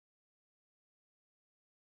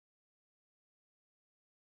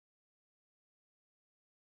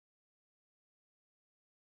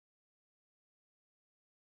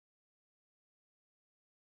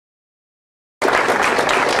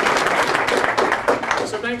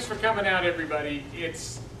thanks for coming out, everybody.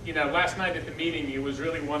 It's, last night at the meeting, it was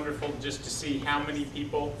really wonderful just to see how many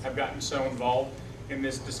people have gotten so involved in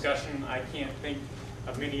this discussion. I can't think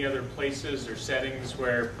of many other places or settings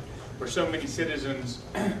where so many citizens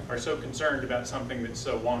are so concerned about something that's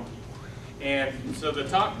so wonky. And so the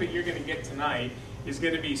talk that you're going to get tonight is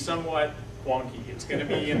going to be somewhat wonky. It's going to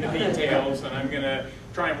be in the details, and I'm going to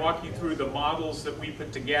try and walk you through the models that we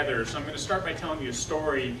put together. So I'm going to start by telling you a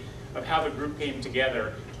story of how the group came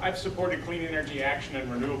together. I've supported Clean Energy Action and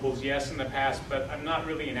Renewables, yes, in the past, but I'm not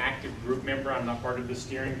really an active group member. I'm not part of the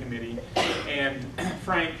steering committee. And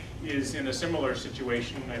Frank is in a similar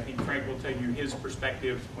situation. I think Frank will tell you his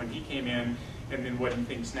perspective when he came in, and then what he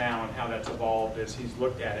thinks now and how that's evolved as he's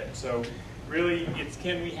looked at it. So really, it's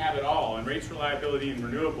can we have it all? And rates, reliability, and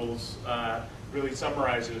renewables really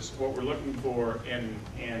summarizes what we're looking for,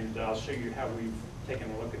 and I'll show you how we've taken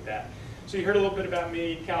a look at that. So you heard a little bit about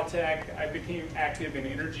me, Caltech. I became active in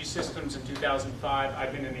energy systems in 2005.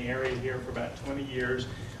 I've been in the area here for about 20 years.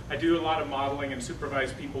 I do a lot of modeling and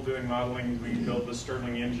supervise people doing modeling. We build the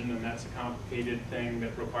Stirling engine, and that's a complicated thing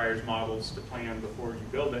that requires models to plan before you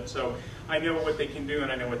build it. So I know what they can do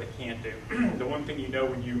and I know what they can't do. The one thing you know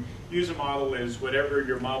when you use a model is whatever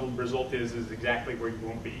your modeled result is exactly where you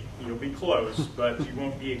won't be. You'll be close, but you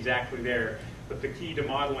won't be exactly there. But the key to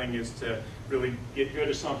modeling is to really get good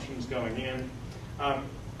assumptions going in.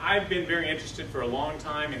 I've been very interested for a long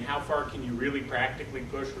time in how far can you really practically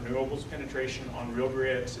push renewables penetration on real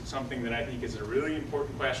grids. It's something that I think is a really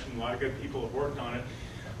important question. A lot of good people have worked on it.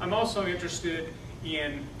 I'm also interested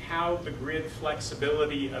in how the grid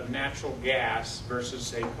flexibility of natural gas versus,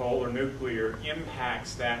 say, coal or nuclear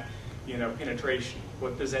impacts that penetration.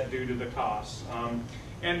 What does that do to the costs?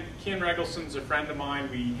 And Ken Regelson's a friend of mine.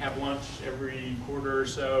 We have lunch every quarter or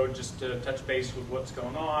so just to touch base with what's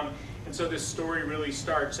going on. And so this story really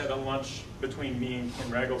starts at a lunch between me and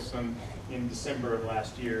Ken Regelson in December of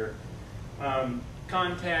last year.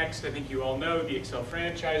 Context, I think you all know, the Xcel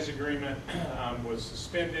franchise agreement was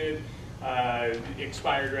suspended,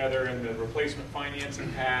 expired rather, and the replacement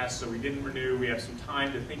financing passed, so we didn't renew. We have some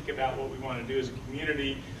time to think about what we want to do as a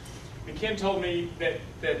community. And Ken told me that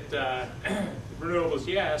Renewables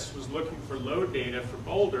Yes was looking for load data for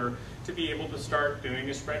Boulder to be able to start doing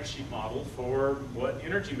a spreadsheet model for what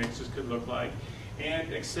energy mixes could look like. And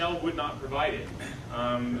Xcel would not provide it.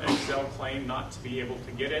 Xcel claimed not to be able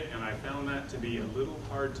to get it, and I found that to be a little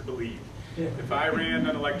hard to believe. If I ran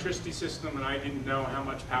an electricity system and I didn't know how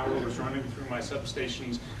much power was running through my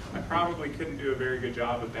substations, I probably couldn't do a very good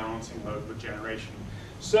job of balancing load with generation.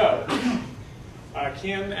 So,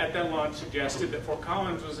 Ken at that lunch suggested that Fort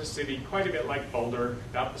Collins was a city quite a bit like Boulder,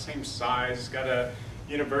 about the same size, got a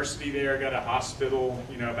university there, got a hospital,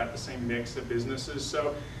 about the same mix of businesses.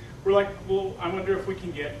 So we're like, well, I wonder if we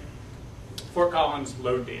can get Fort Collins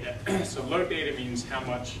load data. So load data means how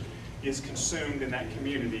much is consumed in that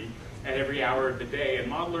community at every hour of the day.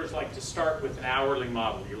 And modelers like to start with an hourly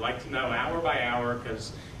model. You like to know hour by hour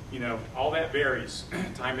because all that varies.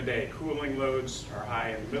 Time of day, cooling loads are high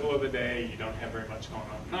in the middle of the day. You don't have very much going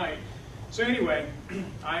on at night. So anyway,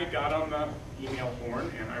 I got on the email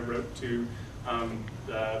horn and I wrote to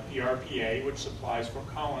the PRPA, which supplies Fort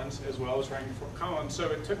Collins, as well as writing Fort Collins. So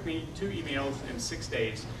it took me 2 emails in 6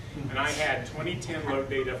 days, and I had 2010 load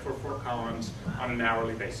data for Fort Collins on an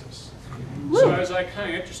hourly basis. So I was like, kind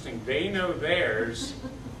of interesting. They know theirs.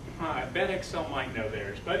 I bet Xcel might know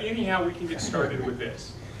theirs. But anyhow, we can get started with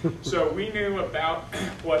this. So we knew about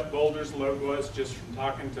what Boulder's load was just from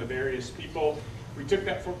talking to various people. We took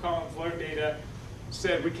that Fort Collins load data,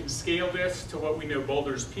 said we can scale this to what we know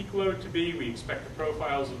Boulder's peak load to be. We expect the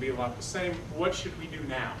profiles will be a lot the same. What should we do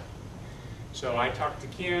now? So I talked to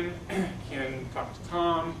Ken, Ken talked to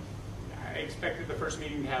Tom. I expected the first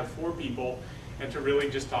meeting to have 4 people and to really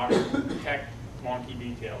just talk tech wonky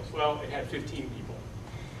details. Well, it had 15 people.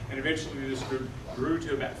 And eventually this group grew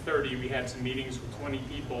to about 30. We had some meetings with 20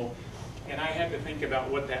 people, and I had to think about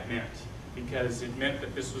what that meant, because it meant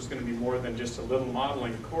that this was going to be more than just a little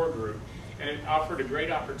modeling core group. And it offered a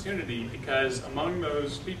great opportunity because among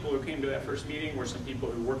those people who came to that first meeting were some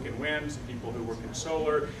people who work in wind, some people who work in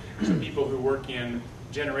solar, some people who work in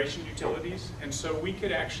generation utilities. And so we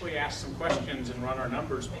could actually ask some questions and run our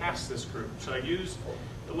numbers past this group. So I used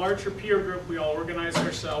the larger peer group. We all organized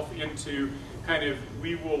ourselves into kind of,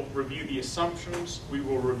 we will review the assumptions, we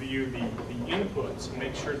will review the inputs and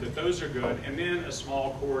make sure that those are good, and then a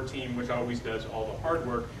small core team, which always does all the hard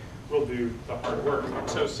work, will do the hard work. And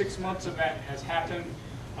so 6 months of that has happened.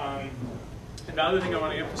 Another thing I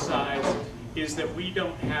want to emphasize is that we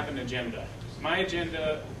don't have an agenda. My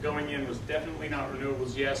agenda going in was definitely not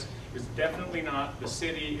Renewables Yes. It was definitely not the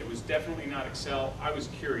city. It was definitely not Excel. I was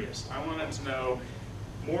curious. I wanted to know,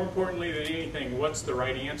 more importantly than anything, what's the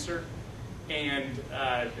right answer? And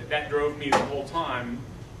that drove me the whole time.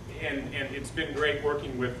 And it's been great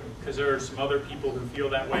working with, because there are some other people who feel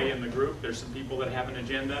that way in the group. There's some people that have an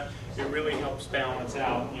agenda. It really helps balance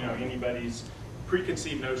out, you know, anybody's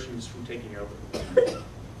preconceived notions from taking over.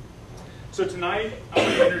 So tonight, I'm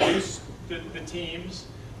going to introduce the teams.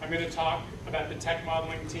 I'm going to talk about the tech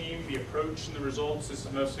modeling team, the approach and the results. This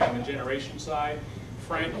is mostly on the generation side.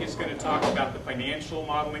 Frank is going to talk about the financial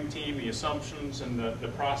modeling team, the assumptions and the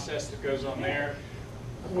process that goes on there.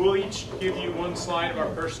 We'll each give you one slide of our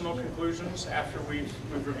personal conclusions after we've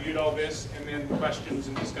reviewed all this, and then questions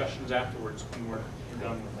and discussions afterwards when we're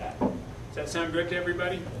done with that. Does that sound good to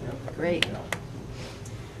everybody? Great.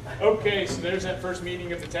 Okay, so there's that first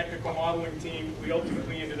meeting of the technical modeling team. We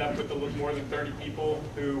ultimately ended up with a little more than 30 people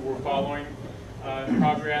who were following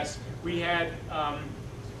progress. We had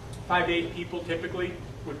 5 to 8 people typically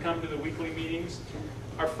would come to the weekly meetings.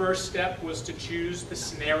 Our first step was to choose the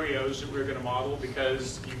scenarios that we were going to model,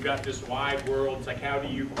 because you've got this wide world. It's like, how do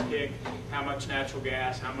you pick how much natural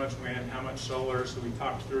gas, how much wind, how much solar? So we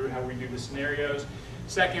talked through how we do the scenarios.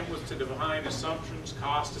 Second was to define assumptions,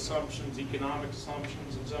 cost assumptions, economic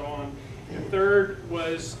assumptions, and so on. And third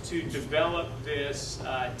was to develop this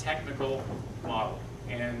technical model.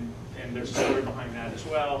 And there's a story behind that as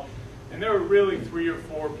well. And there were really 3 or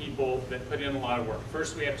 4 people that put in a lot of work.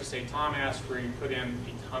 First, we have to say Tom Asprey put in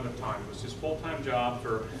a ton of time. It was his full-time job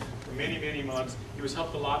for many, many months. He was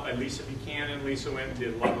helped a lot by Lisa Buchanan. Lisa went and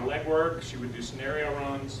did a lot of legwork. She would do scenario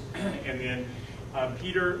runs. And then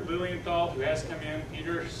Peter Lilienthal, who has come in.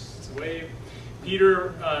 Peter, wave.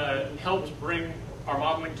 Peter helped bring our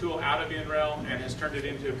modeling tool out of NREL and has turned it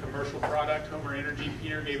into a commercial product, Homer Energy.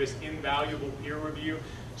 Peter gave us invaluable peer review.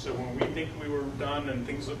 So when we think we were done and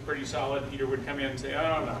things look pretty solid, Peter would come in and say,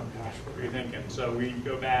 oh, no, gosh, what were you thinking? So we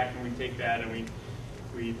go back and we take that and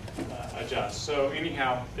we adjust. So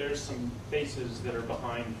anyhow, there's some faces that are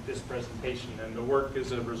behind this presentation, and the work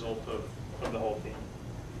is a result of the whole team.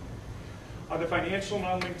 On the financial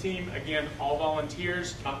modeling team, again, all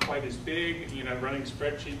volunteers, not quite as big. You know, running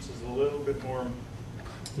spreadsheets is a little bit more,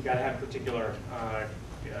 you got to have particular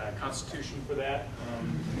constitution for that.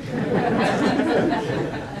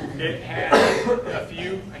 It has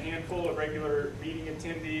a handful of regular meeting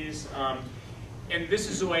attendees, and this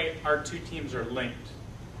is the way our 2 teams are linked.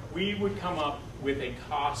 We would come up with a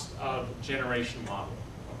cost of generation model.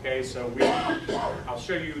 Okay, so I'll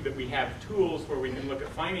show you that we have tools where we can look at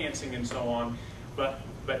financing and so on, but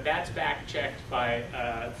that's back-checked by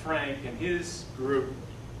Frank and his group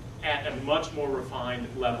at a much more refined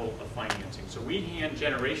level of financing. So we hand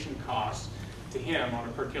generation costs to him on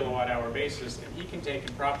a per kilowatt hour basis, and he can take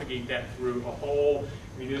and propagate that through a whole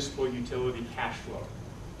municipal utility cash flow.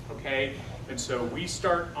 Okay, and so we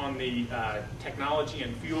start on the technology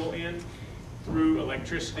and fuel end through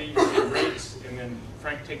electricity and rates, and then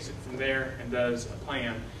Frank takes it from there and does a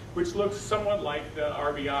plan, which looks somewhat like the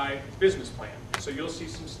RBI business plan. So you'll see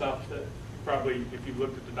some stuff that probably, if you've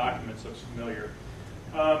looked at the documents, looks familiar.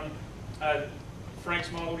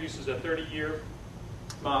 Frank's model uses a 30-year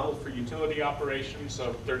model for utility operations,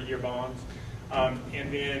 so 30-year bonds,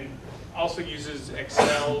 and then also uses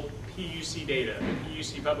Excel PUC data. The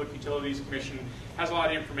PUC, Public Utilities Commission, has a lot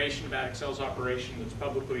of information about Excel's operation that's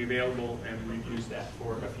publicly available, and we've used that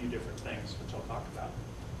for a few different things, which I'll talk about.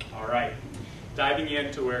 All right, diving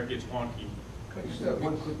into where it gets wonky. I just have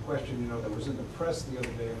one quick question. You know, that was in the press the other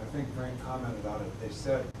day, and I think Frank commented on it. They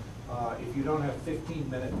said if you don't have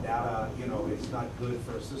 15-minute data, you know, it's not good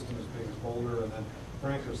for a system as big as Boulder. And then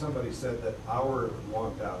Frank or somebody said that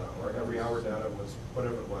hour-long data or every hour data was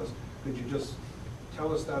whatever it was. Could you just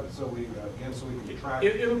tell us that so we again so we can track?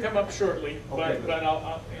 It'll come up shortly, okay, but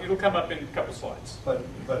it'll come up in a couple slides.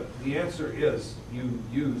 But the answer is you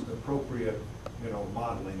used appropriate, you know,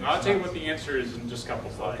 modeling. I'll tell you what the answer is in just a couple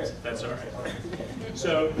slides. Okay. That's all right.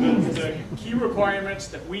 So the key requirements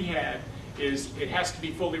that we had is it has to be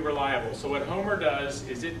fully reliable. So what Homer does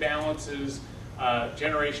is it balances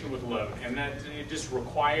generation with load, and that it just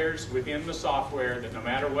requires within the software that no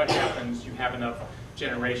matter what happens, you have enough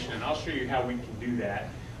generation. And I'll show you how we can do that.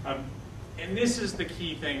 And this is the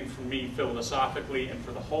key thing for me philosophically, and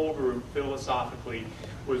for the whole group philosophically,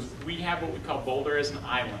 was we have what we call Boulder as an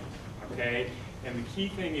island, okay? And the key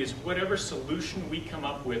thing is whatever solution we come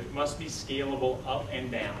up with must be scalable up and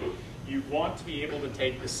down. You want to be able to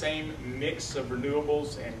take the same mix of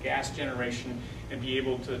renewables and gas generation and be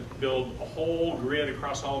able to build a whole grid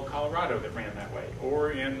across all of Colorado that ran that way,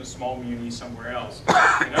 or in a small muni somewhere else.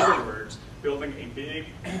 In other words, building a big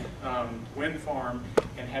wind farm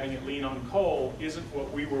and having it lean on coal isn't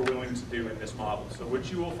what we were willing to do in this model. So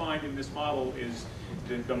what you will find in this model is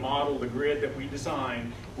the grid that we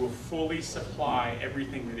designed will fully supply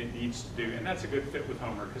everything that it needs to do. And that's a good fit with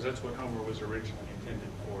Homer, because that's what Homer was originally intended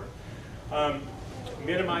for.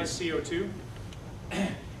 Minimize CO2.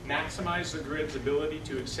 Maximize the grid's ability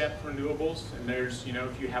to accept renewables. And there's,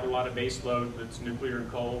 if you have a lot of base load that's nuclear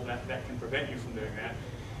and coal, that can prevent you from doing that.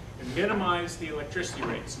 And minimize the electricity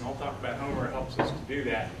rates. And I'll talk about Homer helps us to do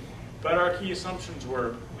that. But our key assumptions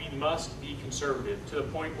were we must be conservative to the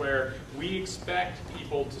point where we expect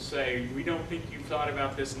people to say, we don't think you've thought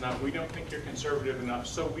about this enough, we don't think you're conservative enough,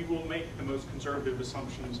 so we will make the most conservative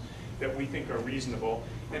assumptions that we think are reasonable.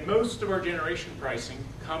 And most of our generation pricing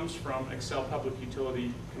comes from Xcel Public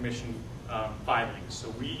Utility Commission filings. So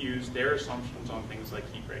we use their assumptions on things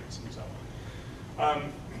like heat rates and so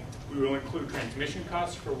on. We will include transmission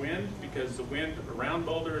costs for wind, because the wind around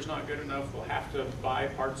Boulder is not good enough. We'll have to buy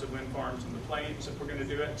parts of wind farms in the plains if we're going to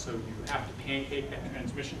do it, so you have to pancake that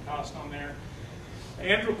transmission cost on there.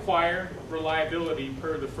 And require reliability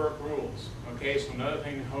per the FERC rules. Okay, so another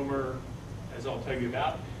thing Homer, as I'll tell you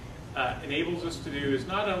about, enables us to do is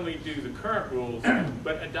not only do the current rules,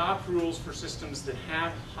 but adopt rules for systems that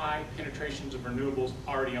have high penetrations of renewables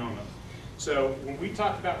already on them. So when we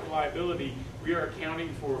talk about reliability, we are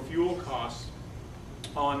accounting for fuel costs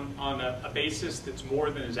on a basis that's more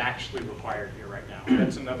than is actually required here right now.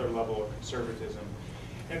 That's another level of conservatism.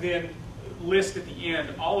 And then list at the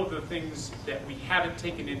end all of the things that we haven't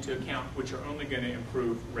taken into account which are only going to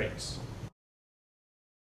improve rates.